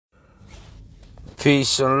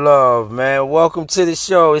Peace and love, man. Welcome to the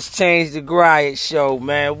show. It's Change the Grind show,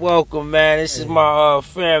 man. Welcome, man. This is my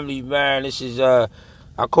family, man. This is I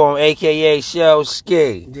call him AKA Shell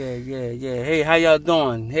Ski. Yeah. Hey, how y'all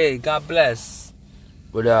doing? Hey, God bless.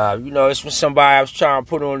 But it's been somebody I was trying to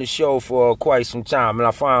put on the show for quite some time, and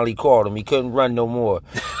I finally called him. He couldn't run no more.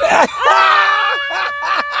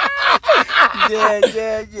 Yeah.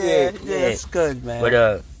 That's good, man.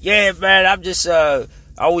 But man, I'm just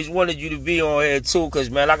I always wanted you to be on here too,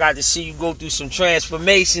 cause man, I got to see you go through some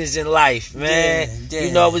transformations in life, man. Yeah.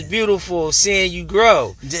 You know, it was beautiful seeing you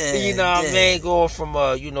grow. Yeah, you know what I mean? Going from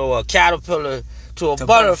a caterpillar to a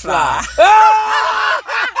butterfly.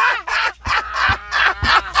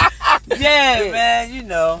 Yeah, man. You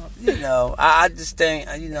know. I just think,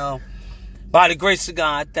 by the grace of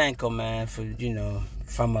God, I thank Him, man, for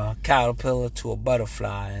from a caterpillar to a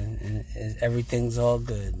butterfly, and everything's all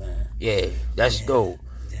good, man. Yeah, that's dope.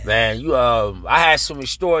 Man, I had some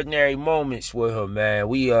extraordinary moments with her, man.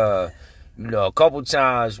 We, a couple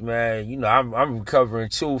times, man, I'm recovering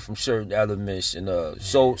too from certain elements, and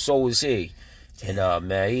so is he. And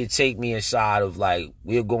man, he'd take me inside of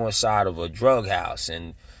we'll go inside of a drug house,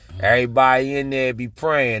 and everybody in there be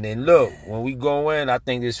praying. And look, when we go in, I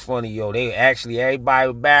think it's funny, yo. They actually, everybody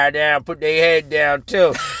would bow down, put their head down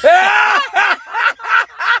too.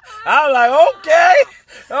 I'm like, okay.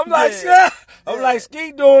 I'm like,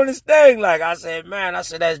 Ski doing his thing. I said,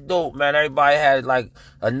 that's dope, man. Everybody had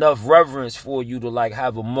enough reverence for you to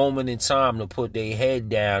have a moment in time to put their head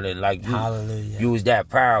down, and Hallelujah. You was that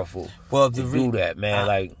powerful. Well, to do that,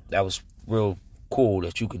 man. That was real cool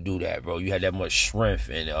that you could do that, bro. You had that much strength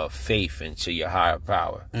and faith into your higher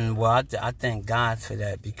power. Well, I thank God for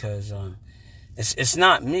that, because it's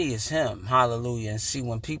not me, it's Him. Hallelujah. And see,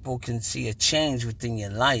 when people can see a change within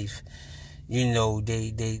your life, they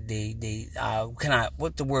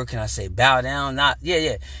what the word can I say? Bow down?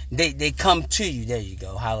 They come to you. There you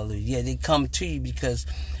go. Hallelujah. Yeah, they come to you because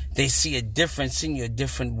they see a difference in your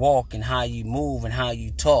different walk and how you move and how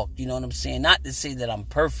you talk. You know what I'm saying? Not to say that I'm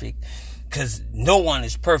perfect, because no one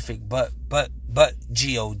is perfect but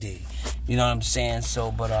G-O-D. You know what I'm saying?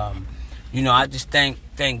 So, but I just thank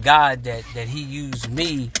God that He used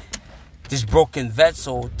me, this broken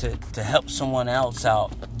vessel, to help someone else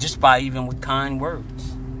out, just by even with kind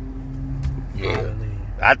words. Yeah,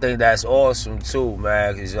 I think that's awesome too,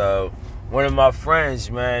 man. Cause one of my friends,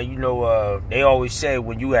 man, they always say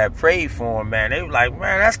when you had prayed for him, man, they was like,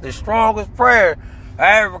 man, that's the strongest prayer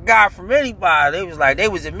I ever got from anybody. They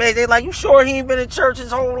was amazed. They like, you sure he ain't been in church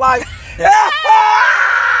his whole life?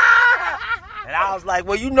 And I was like,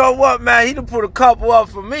 well, you know what, man? He done put a couple up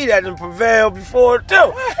for me that done prevailed before,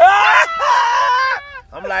 too.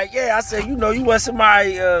 I'm like, yeah. I said, you want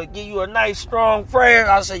somebody give you a nice, strong prayer?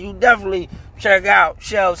 I said, you definitely check out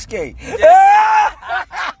Shell Skate.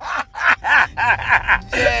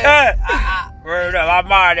 Word up. I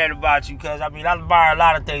admire that about you, because, I admire a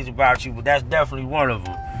lot of things about you, but that's definitely one of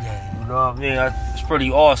them. Yeah. You know what I mean? It's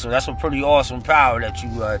pretty awesome. That's a pretty awesome power that you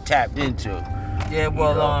tapped into. Yeah,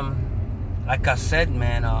 well, like I said,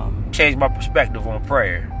 man, changed my perspective on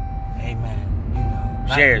prayer. Amen.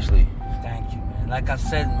 Seriously. Thank you, man. Like I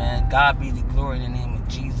said, man, God be the glory in the name of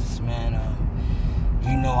Jesus, man.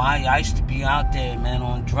 I used to be out there, man,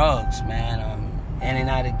 on drugs, man, in and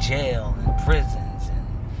out of jail and prisons,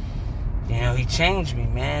 and He changed me,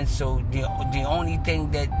 man. So the only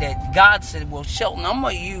thing that God said, well, Shelton, I'm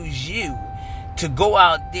gonna use you to go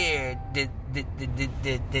out there to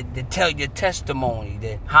tell your testimony,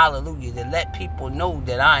 that hallelujah, to let people know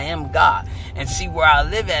that I am God. And see, where I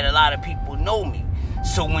live at, a lot of people know me.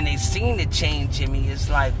 So when they seen the change in me, it's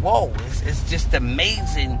like, whoa, it's just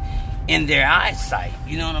amazing in their eyesight.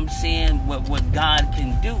 You know what I'm saying? What God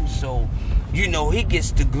can do. So, He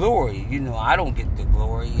gets the glory. I don't get the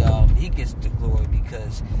glory. He gets the glory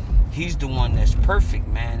because He's the one that's perfect,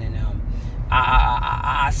 man. And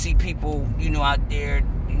I see people, out there,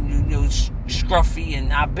 scruffy,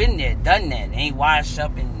 and I've been there, done that. Ain't washed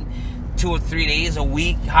up in 2 or 3 days a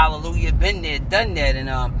week. Hallelujah, been there, done that, and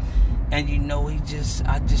I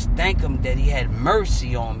just thank Him that He had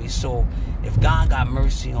mercy on me. So if God got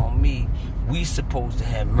mercy on me, we supposed to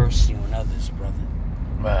have mercy on others, brother.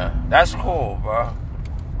 Man, that's cool, bro.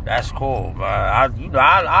 That's cool, man.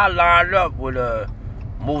 I lined up with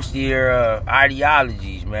most of your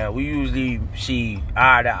ideologies, man. We usually see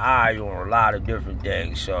eye to eye on a lot of different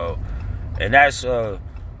things. So, and that's I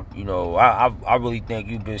really think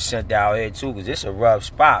you've been sent out here too, because it's a rough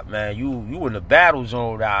spot, man. You in the battle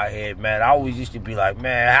zone out here, man. I always used to be like,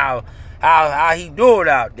 man, how he do it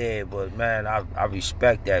out there? But man, I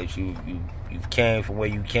respect that you came from where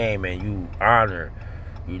you came, and you honor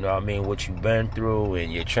You know what I mean? What you've been through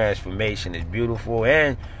and your transformation is beautiful.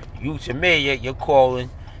 And you, to me, you're calling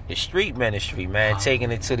the street ministry, man,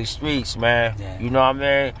 taking it to the streets, man. Yeah. You know what I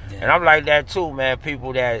mean? Yeah. And I'm like that too, man.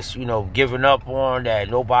 People that's, giving up on, that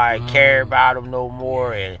nobody care about them no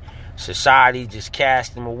more, and society just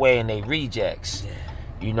cast them away and they rejects. Yeah.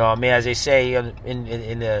 You know what I mean? As they say in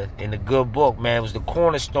the good book, man, it was the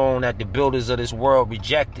cornerstone that the builders of this world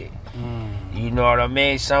rejected. You know what I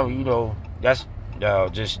mean? That's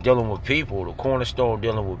just dealing with people. The cornerstone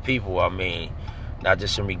dealing with people, I mean, not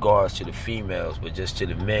just in regards to the females, but just to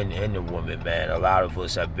the men and the women, man. A lot of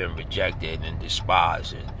us have been rejected and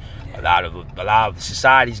despised, and a lot of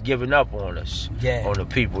society's giving up on us, on the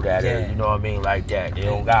people that are, you know what I mean, like that. They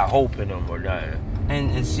don't got hope in them or nothing.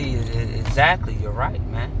 And see, exactly, you're right,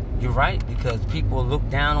 man. You're right, because people look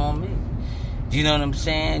down on me. You know what I'm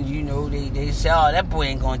saying? They say, oh, that boy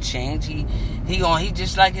ain't gonna change. He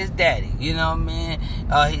just like his daddy. You know what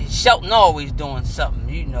I mean? Shelton always doing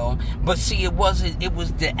something, But see, it was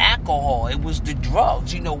the alcohol. It was the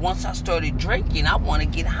drugs. Once I started drinking, I want to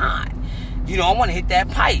get high. I want to hit that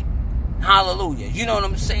pipe. Hallelujah. You know what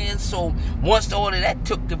I'm saying? So once all of that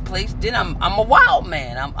took the place, then I'm a wild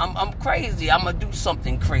man. I'm crazy. I'm gonna do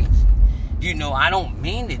something crazy. I don't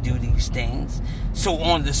mean to do these things. So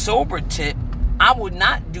on the sober tip, I would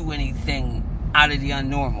not do anything out of the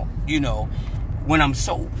unnormal, when I'm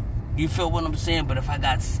sober. You feel what I'm saying? But if I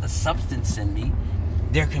got a substance in me,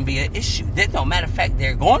 there can be an issue. No matter of fact,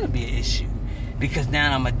 there's going to be an issue, because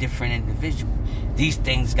now I'm a different individual. These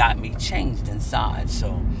things got me changed inside.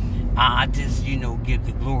 So I just, give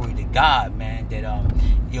the glory to God, man, that,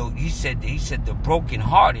 he said the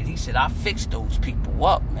brokenhearted, he said, I fix those people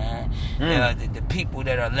up, man. The people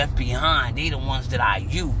that are left behind, they the ones that I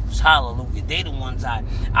use, hallelujah. They the ones I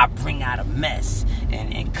bring out of mess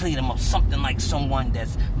and clean them up. Something like someone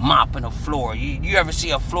that's mopping a floor. You ever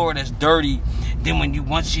see a floor that's dirty, then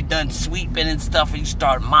once you're done sweeping and stuff, and you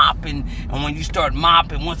start mopping, and when you start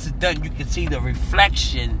mopping, once it's done, you can see the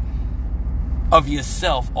reflection of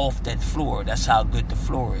yourself off that floor. That's how good the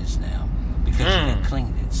floor is now, because you can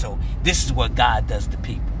clean it. So this is what God does to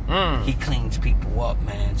people. He cleans people up,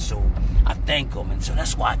 man. So I thank him, and so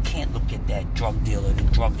that's why I can't look at that drug dealer, the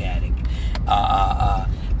drug addict, the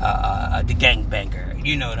gangbanger.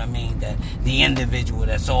 You know what I mean? That the individual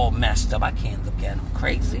that's all messed up. I can't look at him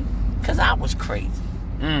crazy, because I was crazy.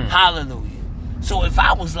 Hallelujah. So if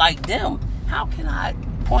I was like them, how can I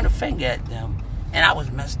point a finger at them? And I was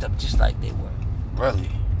messed up just like they were. Really?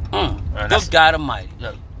 Man, Good God Almighty.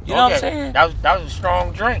 Look, you know what I'm saying? That was a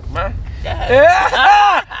strong drink, man.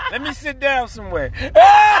 Yeah. Let me sit down somewhere.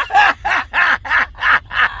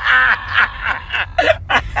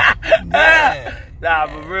 Nah,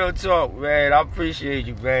 but real talk, man. I appreciate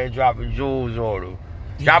you, man, dropping jewels on them.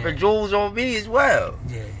 Dropping jewels on me as well.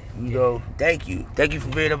 Yeah. Thank you. Thank you for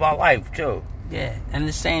being in my life, too. Yeah, and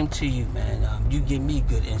the same to you, man. You give me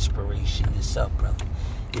good inspiration yourself, brother.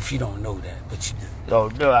 If you don't know that, but you do.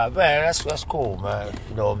 No, man, that's cool, man.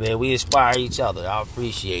 Man, we inspire each other. I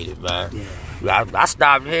appreciate it, man. Yeah. I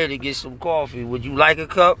stopped here to get some coffee. Would you like a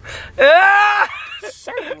cup?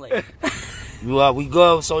 Certainly. We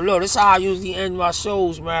go. So, look, this is how I usually end my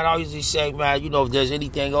shows, man. I usually say, man, if there's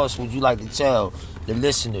anything else would you like to tell the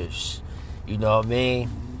listeners? You know what I mean?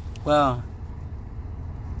 Well,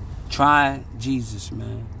 try Jesus,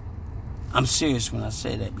 man. I'm serious when I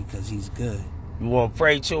say that, because he's good. You want to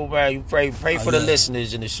pray too, man? You pray for the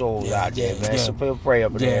listeners and the souls out there, man. So pray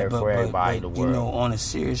up in there for everybody in the world. On a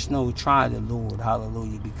serious note, try the Lord,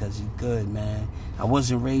 hallelujah, because he's good, man. I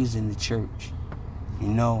wasn't raised in the church.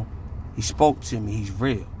 He spoke to me. He's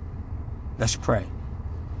real. Let's pray.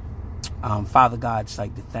 Father God, I'd just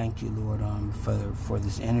like to thank you, Lord, for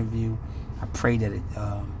this interview. I pray that it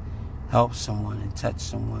helps someone and touch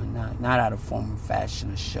someone, not out of form or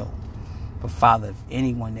fashion or show. But Father, if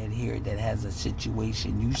anyone that here that has a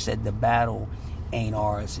situation, you said the battle ain't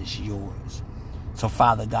ours, it's yours. So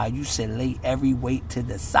Father God, you said lay every weight to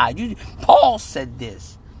the side. Paul said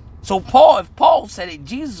this. So if Paul said it,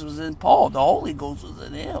 Jesus was in Paul. The Holy Ghost was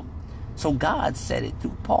in him. So God said it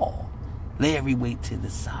through Paul. Lay every weight to the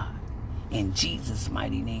side. In Jesus'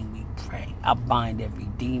 mighty name we pray. I bind every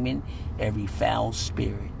demon, every foul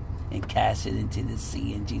spirit, and cast it into the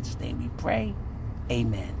sea. In Jesus' name we pray.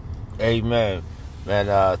 Amen. Amen.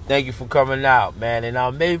 Man, thank you for coming out, man.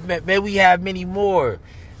 And may we have many more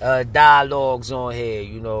dialogues on here.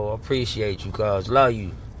 Appreciate you, cuz. Love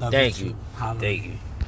you. Love thank you. Thank you.